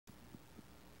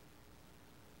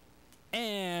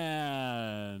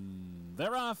And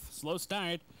they're off. Slow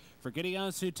start for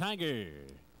Giddeosu Tiger.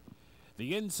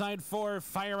 The inside four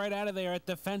fire right out of there at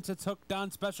the fence. It's hooked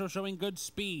on special, showing good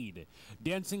speed.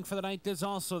 Dancing for the Night is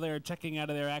also there, checking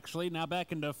out of there actually. Now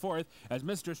back into fourth as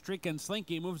Mr. Streak and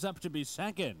Slinky moves up to be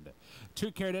second.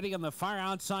 2 Carat Eddie on the far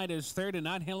outside is third and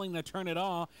not hailing the turn at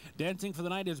all. Dancing for the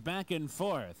Night is back in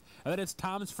fourth. And then it's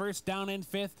Tom's First down in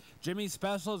fifth. Jimmy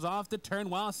Special is off the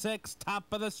turn while sixth. Top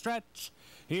of the stretch.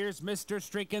 Here's Mr.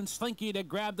 Streak and Slinky to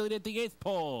grab the lead at the eighth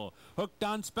pole. Hooked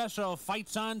on Special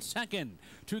fights on second.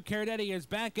 2 Carat Eddie is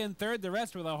back in third. The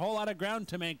rest with a whole lot of ground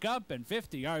to make up and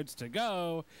 50 yards to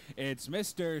go. It's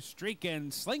Mr. Streak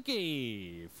and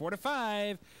Slinky.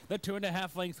 4-5, the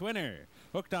 2.5 length winner.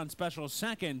 Hooked on Special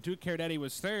second. 2 Carat Eddie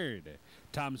was third.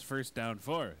 Tom's First down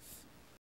fourth.